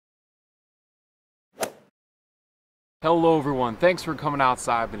Hello everyone, thanks for coming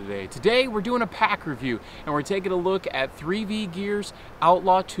outside with me today. Today we're doing a pack review and we're taking a look at 3V Gear's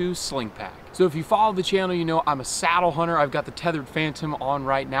Outlaw II Sling Pack. So if you follow the channel, you know I'm a saddle hunter. I've got the tethered Phantom on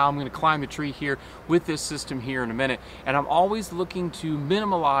right now. I'm going to climb the tree here with this system here in a minute. And I'm always looking to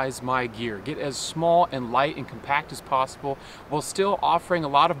minimalize my gear, get as small and light and compact as possible, while still offering a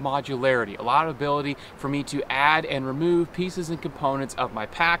lot of modularity, a lot of ability for me to add and remove pieces and components of my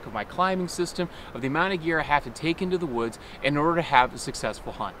pack, of my climbing system, of the amount of gear I have to take into the woods in order to have a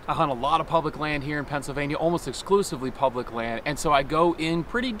successful hunt. I hunt a lot of public land here in Pennsylvania, almost exclusively public land, and so I go in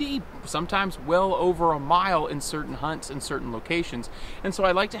pretty deep, sometimes well over a mile in certain hunts in certain locations. And so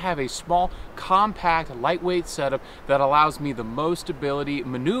I like to have a small, compact, lightweight setup that allows me the most ability,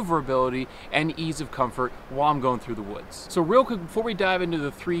 maneuverability, and ease of comfort while I'm going through the woods. So real quick, before we dive into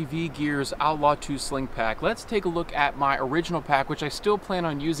the 3V Gear's Outlaw II Sling Pack, let's take a look at my original pack, which I still plan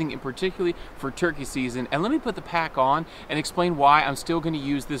on using in particularly for turkey season. And let me put the pack on and explain why I'm still going to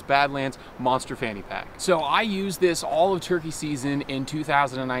use this Badlands Monster Fanny Pack. So I used this all of turkey season in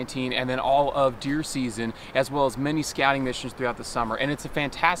 2019 and then all of deer season, as well as many scouting missions throughout the summer. And it's a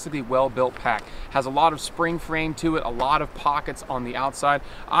fantastically well-built pack. Has a lot of spring frame to it, a lot of pockets on the outside.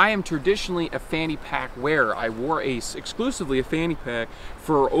 I am traditionally a fanny pack wearer. I wore exclusively a fanny pack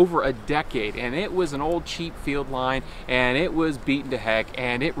for over a decade, and it was an old cheap field line, and it was beaten to heck,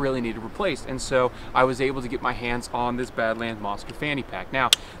 and it really needed replaced. And so I was able to get my hands on this Badlands Monster Fanny Pack. Now,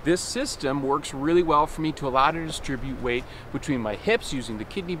 this system works really well for me to allow to distribute weight between my hips using the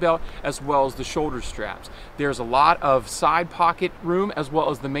kidney belt as well as the shoulder straps. There's a lot of side pocket room as well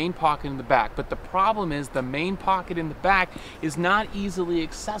as the main pocket in the back, but the problem is the main pocket in the back is not easily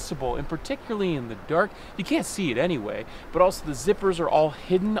accessible, and particularly in the dark, you can't see it anyway, but also the zippers are all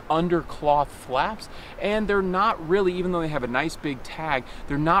hidden under cloth flaps, and they're not really, even though they have a nice big tag,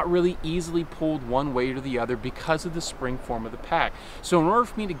 they're not really easily pulled one way or the other because of the spring form of the pack. So in order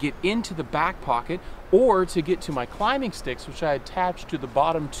for me to get into the back pocket or to get to my climbing sticks, which I attached to the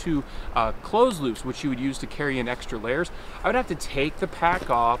bottom two closed loops, which you would use to carry in extra layers, I would have to take the pack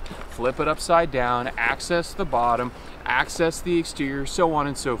off, flip it upside down, access the bottom, access the exterior, so on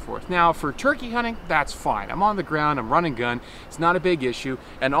and so forth. Now for turkey hunting, that's fine. I'm on the ground, I'm running gun, it's not a big issue,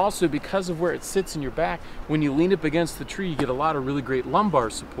 and also because of where it sits in your back, when you lean up against the tree, you get a lot of really great lumbar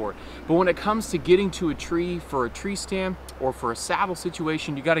support. But when it comes to getting to a tree for a tree stand or for a saddle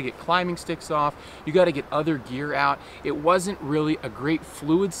situation, you gotta get climbing sticks off, you gotta get other gear out. It wasn't really a great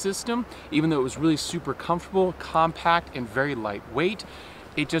fluid system, even though it was really super comfortable, compact, and very lightweight.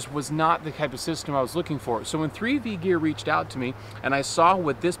 It just was not the type of system I was looking for. So when 3V Gear reached out to me and I saw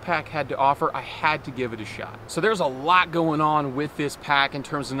what this pack had to offer, I had to give it a shot. So there's a lot going on with this pack in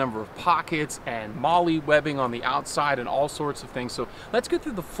terms of number of pockets and molly webbing on the outside and all sorts of things. So let's get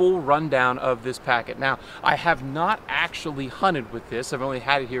through the full rundown of this packet. Now, I have not actually hunted with this. I've only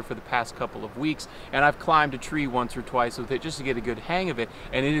had it here for the past couple of weeks, and I've climbed a tree once or twice with it just to get a good hang of it,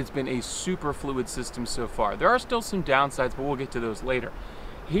 and it has been a super fluid system so far. There are still some downsides, but we'll get to those later.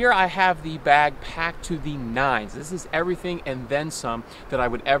 Here I have the bag packed to the nines. This is everything and then some that I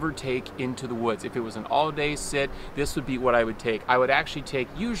would ever take into the woods. If it was an all-day sit, this would be what I would take. I would actually take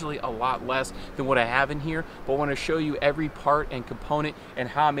usually a lot less than what I have in here, but I want to show you every part and component and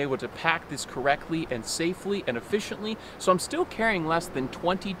how I'm able to pack this correctly and safely and efficiently. So I'm still carrying less than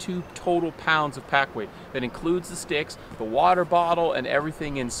 22 total pounds of pack weight. That includes the sticks, the water bottle, and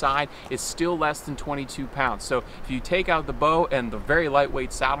everything inside is still less than 22 pounds. So if you take out the bow and the very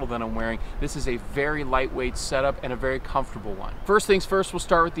lightweight saddle that I'm wearing, this is a very lightweight setup and a very comfortable one. First things first, we'll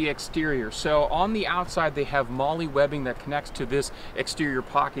start with the exterior. So on the outside they have molly webbing that connects to this exterior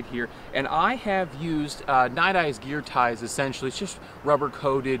pocket here, and I have used Night Eyes gear ties. Essentially it's just rubber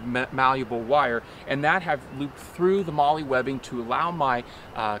coated malleable wire, and that have looped through the molly webbing to allow my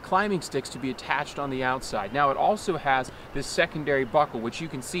climbing sticks to be attached on the outside. Now it also has this secondary buckle, which you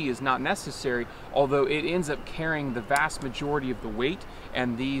can see is not necessary, although it ends up carrying the vast majority of the weight,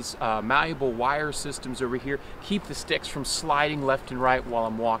 and these malleable wire systems over here keep the sticks from sliding left and right while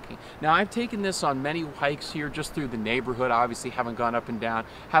I'm walking. Now I've taken this on many hikes here just through the neighborhood. I obviously haven't gone up and down,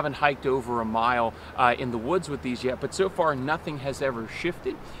 haven't hiked over a mile in the woods with these yet, but so far nothing has ever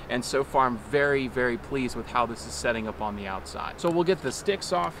shifted, and so far I'm very, very pleased with how this is setting up on the outside. So we'll get the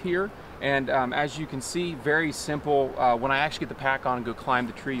sticks off here. And as you can see, very simple. When I actually get the pack on and go climb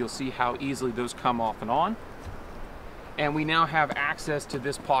the tree, you'll see how easily those come off and on. And we now have access to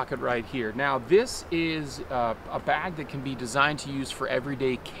this pocket right here. Now this is a bag that can be designed to use for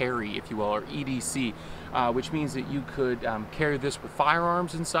everyday carry, if you will, or EDC. which means that you could carry this with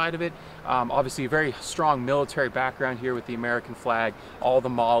firearms inside of it. Obviously a very strong military background here with the American flag, all the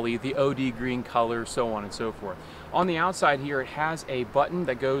MOLLE, the OD green color, so on and so forth. On the outside here, it has a button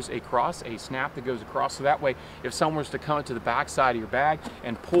that goes across, a snap that goes across, so that way if someone was to come up to the back side of your bag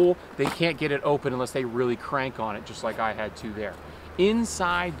and pull, they can't get it open unless they really crank on it, just like I had to there.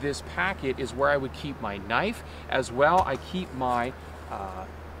 Inside this packet is where I would keep my knife. As well, I keep my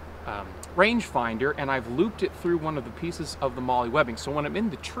rangefinder, and I've looped it through one of the pieces of the MOLLE webbing. So when I'm in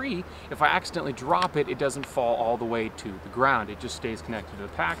the tree, if I accidentally drop it, it doesn't fall all the way to the ground. It just stays connected to the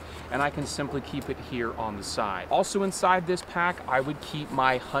pack, and I can simply keep it here on the side. Also inside this pack, I would keep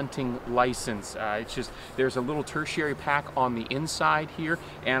my hunting license. It's just, there's a little tertiary pack on the inside here,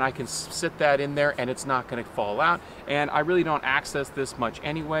 and I can sit that in there and it's not gonna fall out. And I really don't access this much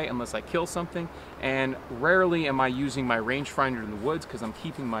anyway, unless I kill something. And rarely am I using my rangefinder in the woods because I'm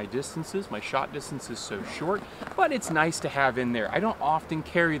keeping my distances, my shot distances so short, but it's nice to have in there. I don't often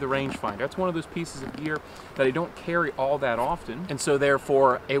carry the rangefinder. That's one of those pieces of gear that I don't carry all that often, and so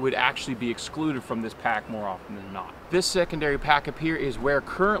therefore it would actually be excluded from this pack more often than not. This secondary pack up here is where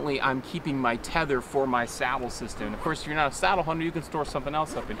currently I'm keeping my tether for my saddle system. And of course, if you're not a saddle hunter, you can store something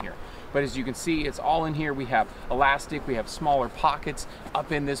else up in here. But as you can see, it's all in here. We have elastic, we have smaller pockets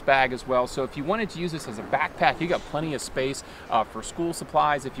up in this bag as well. So if you wanted to use this as a backpack, you got plenty of space for school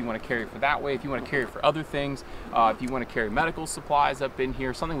supplies if you want to carry it for that way, if you want to carry it for other things, if you want to carry medical supplies up in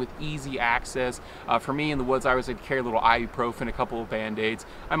here, something with easy access. For me in the woods, I always like to carry a little ibuprofen, a couple of Band-Aids.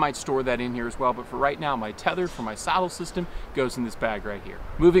 I might store that in here as well, but for right now, my tether for my saddle system goes in this bag right here.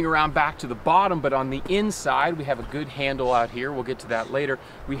 Moving around back to the bottom, but on the inside, we have a good handle out here. We'll get to that later.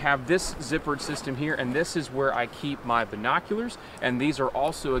 We have this zippered system here, and this is where I keep my binoculars, and these are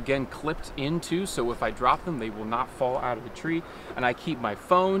also again clipped into, so if I drop them, they will not fall out of the tree. And I keep my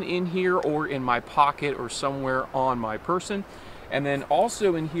phone in here or in my pocket or somewhere on my person. And then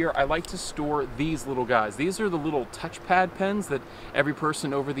also in here, I like to store these little guys. These are the little touchpad pens that every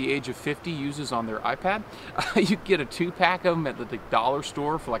person over the age of 50 uses on their iPad. You get a 2-pack of them at the dollar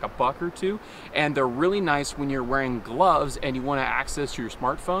store for like $1 or $2, and they're really nice when you're wearing gloves and you want to access your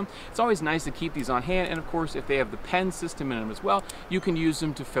smartphone. It's always nice to keep these on hand, and of course, if they have the pen system in them as well, you can use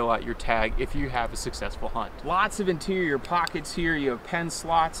them to fill out your tag if you have a successful hunt. Lots of interior pockets here. You have pen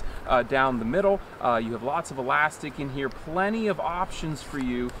slots down the middle. You have lots of elastic in here, plenty of options for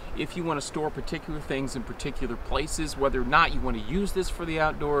you if you want to store particular things in particular places, whether or not you want to use this for the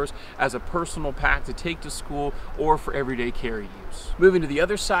outdoors as a personal pack to take to school or for everyday carry use. Moving to the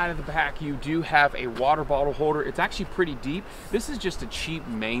other side of the pack, you do have a water bottle holder. It's actually pretty deep. This is just a cheap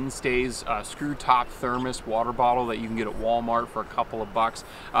Mainstays screw top thermos water bottle that you can get at Walmart for a couple of bucks.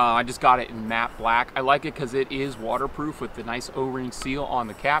 I just got it in matte black. I like it because it is waterproof with the nice O-ring seal on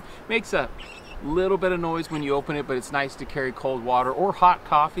the cap. Makes a little bit of noise when you open it, but it's nice to carry cold water or hot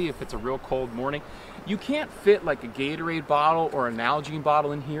coffee if it's a real cold morning. You can't fit like a Gatorade bottle or an Nalgene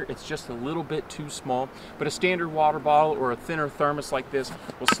bottle in here. It's just a little bit too small, but a standard water bottle or a thinner thermos like this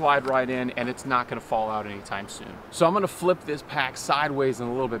will slide right in, and it's not going to fall out anytime soon. So I'm going to flip this pack sideways and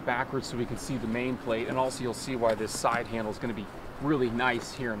a little bit backwards so we can see the main plate, and also you'll see why this side handle is going to be really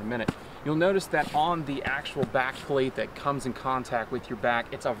nice here in a minute. You'll notice that on the actual back plate that comes in contact with your back,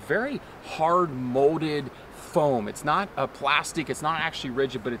 it's a very hard molded foam. It's not a plastic, it's not actually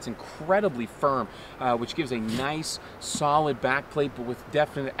rigid, but it's incredibly firm, which gives a nice solid back plate, but with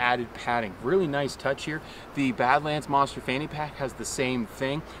definite added padding. Really nice touch here. The Badlands Monster Fanny Pack has the same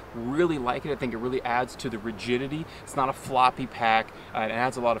thing. Really like it. I think it really adds to the rigidity. It's not a floppy pack. It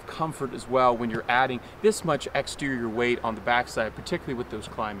adds a lot of comfort as well when you're adding this much exterior weight on the backside, particularly with those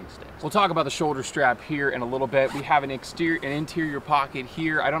climbing sticks. We'll talk about the shoulder strap here in a little bit. We have an interior pocket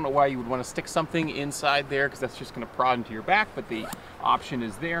here. I don't know why you would want to stick something inside there, because that's just going to prod into your back, but the option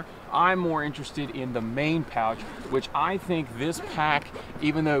is there. I'm more interested in the main pouch, which I think this pack,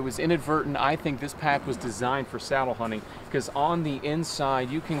 even though it was inadvertent, I think this pack was designed for saddle hunting, because on the inside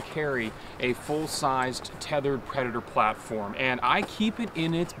you can carry a full-sized tethered Predator platform, and I keep it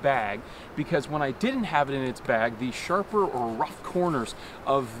in its bag because when I didn't have it in its bag, the sharper or rough corners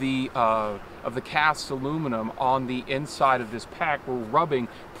of the cast aluminum on the inside of this pack were rubbing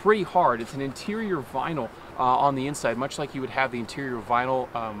pretty hard. It's an interior vinyl on the inside, much like you would have the interior vinyl,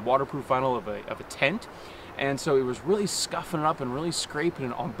 waterproof vinyl of a tent. And so it was really scuffing it up and really scraping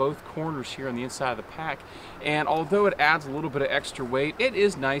it on both corners here on the inside of the pack. And although it adds a little bit of extra weight, it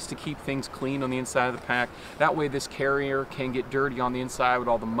is nice to keep things clean on the inside of the pack. That way this carrier can get dirty on the inside with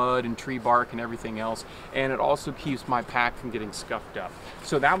all the mud and tree bark and everything else. And it also keeps my pack from getting scuffed up.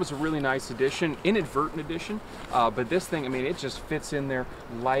 So that was a really nice addition, inadvertent addition. But this thing, I mean, it just fits in there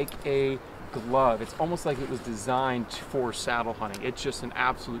like a glove. It's almost like it was designed for saddle hunting. It's just an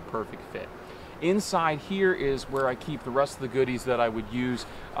absolute perfect fit. Inside here is where I keep the rest of the goodies that I would use.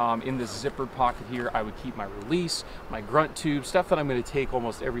 In this zippered pocket here, I would keep my release, my grunt tube, stuff that I'm going to take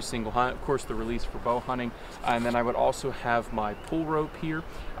almost every single hunt. Of course, the release for bow hunting. And then I would also have my pull rope here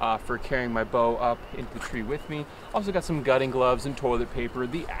for carrying my bow up into the tree with me. Also got some gutting gloves and toilet paper.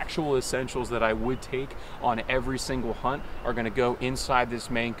 The actual essentials that I would take on every single hunt are going to go inside this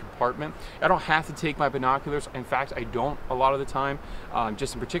main compartment. I don't have to take my binoculars. In fact, I don't a lot of the time.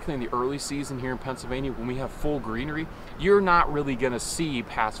 Just particularly in the early season here in Pennsylvania, when we have full greenery, you're not really going to see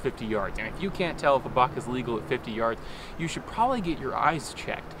past 50 yards. And if you can't tell if a buck is legal at 50 yards, you should probably get your eyes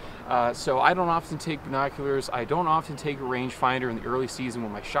checked. So I don't often take binoculars. I don't often take a rangefinder in the early season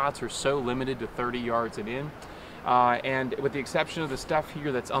when my shots are so limited to 30 yards and in. And with the exception of the stuff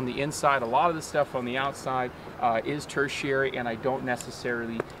here that's on the inside, a lot of the stuff on the outside is tertiary, and I don't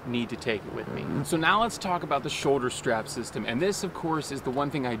necessarily need to take it with me. So now let's talk about the shoulder strap system. And this, of course, is the one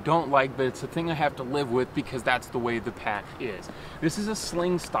thing I don't like, but it's the thing I have to live with because that's the way the pack is. This is a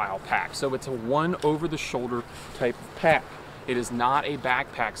sling style pack, so it's a one over the shoulder type of pack. It is not a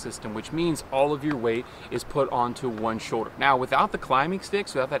backpack system, which means all of your weight is put onto one shoulder. Now, without the climbing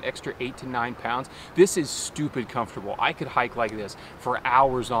sticks, without that extra 8 to 9 pounds, this is stupid comfortable. I could hike like this for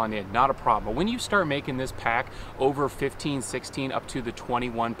hours on end, not a problem. But when you start making this pack over 15, 16, up to the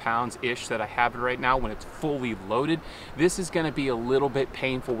 21 pounds-ish that I have it right now when it's fully loaded, this is gonna be a little bit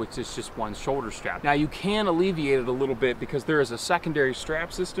painful with just one shoulder strap. Now, you can alleviate it a little bit because there is a secondary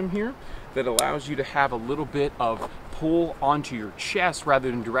strap system here that allows you to have a little bit of pull onto your chest rather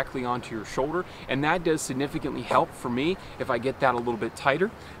than directly onto your shoulder, and that does significantly help for me if I get that a little bit tighter.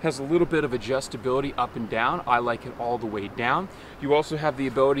 It has a little bit of adjustability up and down. I like it all the way down. You also have the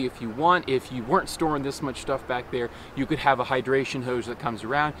ability, if you want, if you weren't storing this much stuff back there, you could have a hydration hose that comes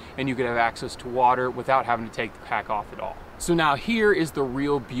around and you could have access to water without having to take the pack off at all. So now here is the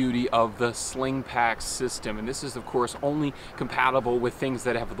real beauty of the sling pack system, and this is of course only compatible with things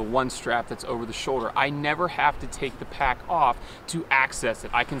that have the one strap that's over the shoulder. I never have to take the pack off to access it.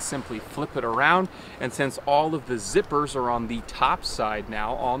 I can simply flip it around, and since all of the zippers are on the top side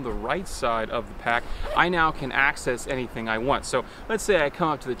now, on the right side of the pack, I now can access anything I want. So let's say I come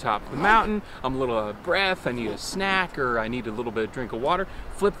up to the top of the mountain, I'm a little out of breath, I need a snack, or I need a little bit of drink of water,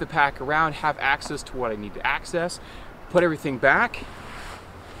 flip the pack around, have access to what I need to access, put everything back,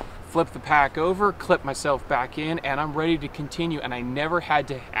 flip the pack over, clip myself back in, and I'm ready to continue. And I never had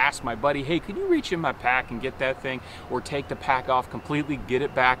to ask my buddy, hey, could you reach in my pack and get that thing, or take the pack off completely, get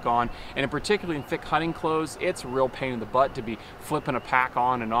it back on. And in particularly in thick hunting clothes, it's a real pain in the butt to be flipping a pack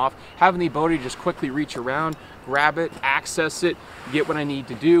on and off. Having the ability to just quickly reach around, grab it, access it, get what I need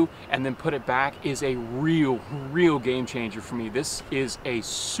to do, and then put it back is a real game changer for me. This is a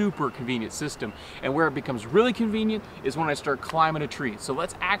super convenient system, and where it becomes really convenient is when I start climbing a tree. So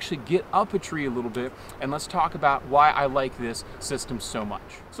let's actually get up a tree a little bit, and let's talk about why I like this system so much.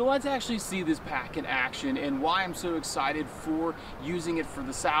 So let's actually see this pack in action and why I'm so excited for using it for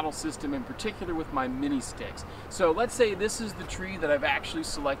the saddle system, in particular with my mini sticks. So let's say this is the tree that I've actually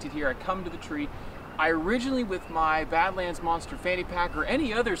selected here. I come to the tree. I originally, with my Badlands Monster Fanny Pack or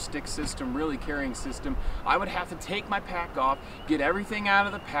any other stick system, really carrying system, I would have to take my pack off, get everything out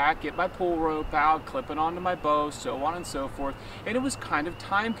of the pack, get my pull rope out, clip it onto my bow, so on and so forth. And it was kind of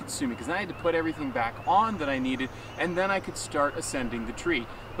time consuming because I had to put everything back on that I needed, and then I could start ascending the tree.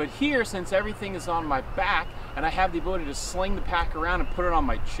 But here, since everything is on my back and I have the ability to sling the pack around and put it on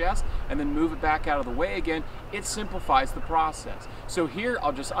my chest and then move it back out of the way again, it simplifies the process. So here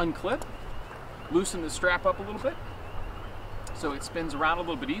I'll just unclip, loosen the strap up a little bit so it spins around a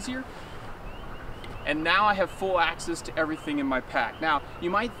little bit easier, and now I have full access to everything in my pack. Now,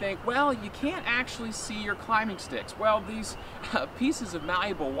 you might think, well, you can't actually see your climbing sticks. Well, these pieces of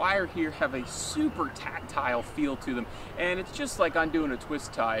malleable wire here have a super tactile feel to them, and it's just like undoing a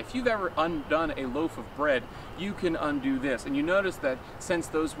twist tie. If you've ever undone a loaf of bread, you can undo this. And you notice that since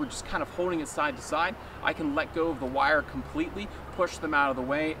those were just kind of holding it side to side, I can let go of the wire completely, push them out of the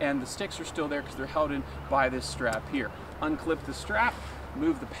way, and the sticks are still there because they're held in by this strap here. Unclip the strap,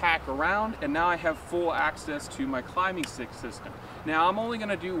 move the pack around, and now I have full access to my climbing stick system. Now, I'm only going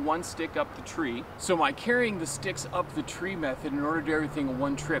to do one stick up the tree, so my carrying the sticks up the tree method in order to do everything in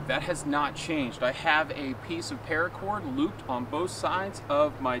one trip, that has not changed. I have a piece of paracord looped on both sides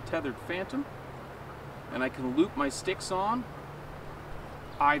of my tethered Phantom, and I can loop my sticks on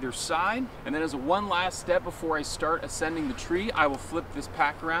either side. And then as a one last step before I start ascending the tree, I will flip this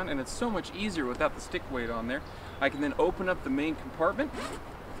pack around, and it's so much easier without the stick weight on there. I can then open up the main compartment.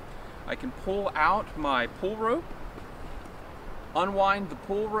 I can pull out my pull rope, unwind the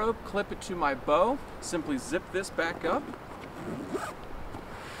pull rope, clip it to my bow, simply zip this back up,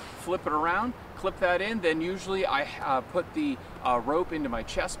 flip it around, clip that in, then usually I put the rope into my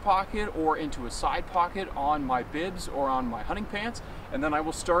chest pocket or into a side pocket on my bibs or on my hunting pants, and then I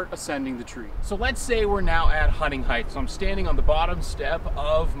will start ascending the tree. So let's say we're now at hunting height. So I'm standing on the bottom step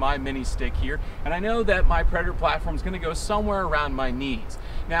of my mini stick here, and I know that my Predator platform is going to go somewhere around my knees.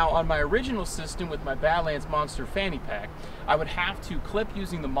 Now on my original system with my Badlands Monster fanny pack, I would have to clip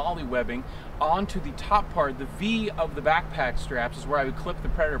using the molly webbing onto the top part, the V of the backpack straps is where I would clip the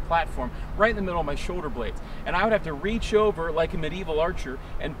Predator platform right in the middle of my shoulder blades. And I would have to reach over like a medieval archer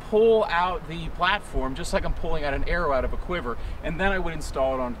and pull out the platform just like I'm pulling out an arrow out of a quiver, and then I would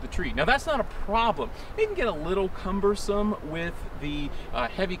install it onto the tree. Now that's not a problem. It can get a little cumbersome with the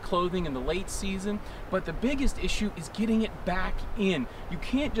heavy clothing in the late season, but the biggest issue is getting it back in. You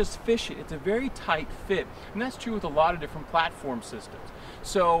can't just fish it. It's a very tight fit, and that's true with a lot of different platform systems.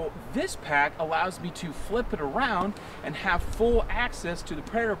 So this pack allows me to flip it around and have full access to the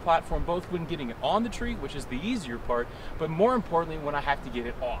Predator platform, both when getting it on the tree, which is the easier part, but more importantly when I have to get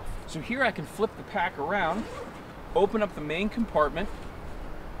it off. So here I can flip the pack around, open up the main compartment,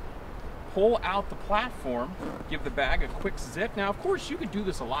 pull out the platform, give the bag a quick zip. Now of course you could do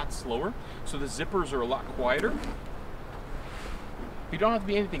this a lot slower, so the zippers are a lot quieter. You don't have to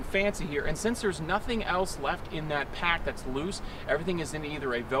be anything fancy here, and since there's nothing else left in that pack that's loose, everything is in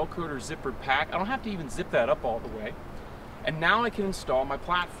either a Velcroed or zippered pack, I don't have to even zip that up all the way. And now I can install my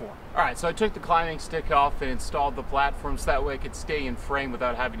platform. Alright, so I took the climbing stick off and installed the platform so that way I could stay in frame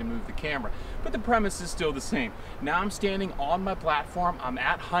without having to move the camera. But the premise is still the same. Now I'm standing on my platform, I'm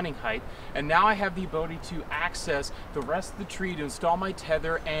at hunting height, and now I have the ability to access the rest of the tree to install my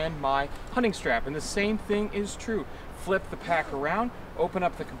tether and my hunting strap. And the same thing is true. Flip the pack around, open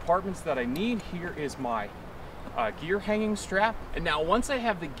up the compartments that I need. Here is my gear hanging strap. And now once I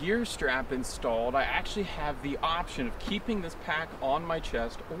have the gear strap installed, I actually have the option of keeping this pack on my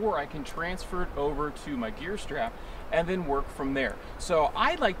chest, or I can transfer it over to my gear strap and then work from there. So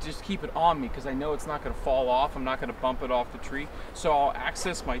I like to just keep it on me because I know it's not going to fall off. I'm not going to bump it off the tree. So I'll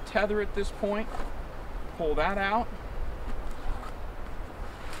access my tether at this point, pull that out.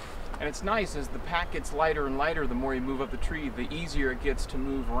 And it's nice, as the pack gets lighter and lighter, the more you move up the tree, the easier it gets to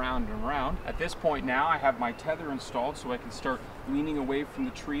move around and around. At this point now, I have my tether installed so I can start leaning away from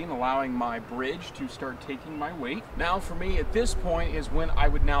the tree and allowing my bridge to start taking my weight. Now for me at this point is when I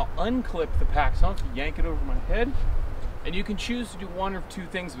would now unclip the pack. So I have to yank it over my head. And you can choose to do one or two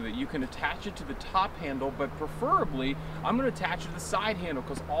things with it. You can attach it to the top handle, but preferably I'm going to attach it to the side handle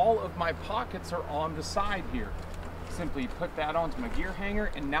because all of my pockets are on the side here. Simply put that onto my gear hanger,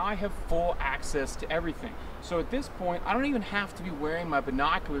 and now I have full access to everything. So at this point, I don't even have to be wearing my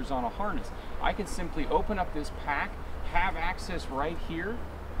binoculars on a harness. I can simply open up this pack, have access right here,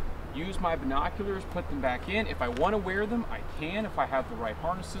 use my binoculars, put them back in. If I want to wear them, I can if I have the right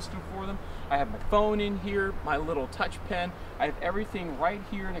harness system for them. I have my phone in here, my little touch pen. I have everything right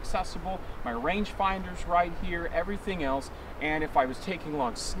here and accessible. My rangefinder's right here, everything else. And if I was taking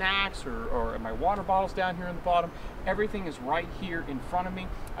along snacks or my water bottles down here in the bottom, everything is right here in front of me.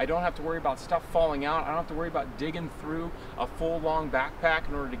 I don't have to worry about stuff falling out. I don't have to worry about digging through a full long backpack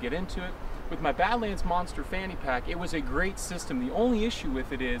in order to get into it. With my Badlands Monster fanny pack, it was a great system. The only issue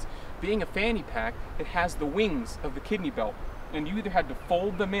with it is, being a fanny pack, it has the wings of the kidney belt. And you either had to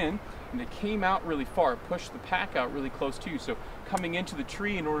fold them in, and they came out really far, pushed the pack out really close to you. So coming into the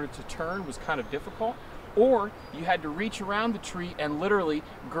tree in order to turn was kind of difficult. Or you had to reach around the tree and literally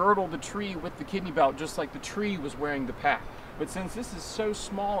girdle the tree with the kidney belt, just like the tree was wearing the pack. But since this is so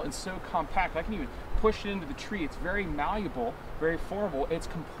small and so compact, I can even push it into the tree. It's very malleable, very formable. It's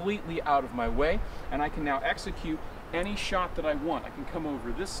completely out of my way, and I can now execute any shot that I want. I can come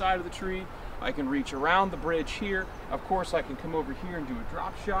over this side of the tree. I can reach around the bridge here. Of course, I can come over here and do a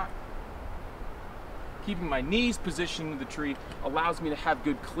drop shot. Keeping my knees positioned in the tree allows me to have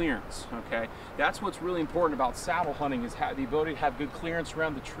good clearance, okay? That's what's really important about saddle hunting, is the ability to have good clearance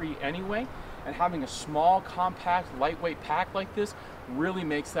around the tree anyway, and having a small, compact, lightweight pack like this really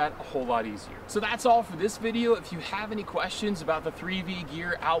makes that a whole lot easier. So that's all for this video. If you have any questions about the 3V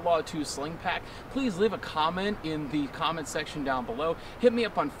Gear Outlaw II Sling Pack, please leave a comment in the comment section down below. Hit me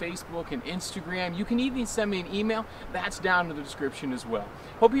up on Facebook and Instagram. You can even send me an email. That's down in the description as well.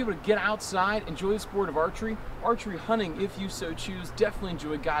 Hope you're able to get outside, enjoy the sport of archery hunting if you so choose. Definitely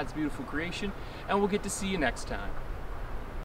enjoy God's beautiful creation, and we'll get to see you next time.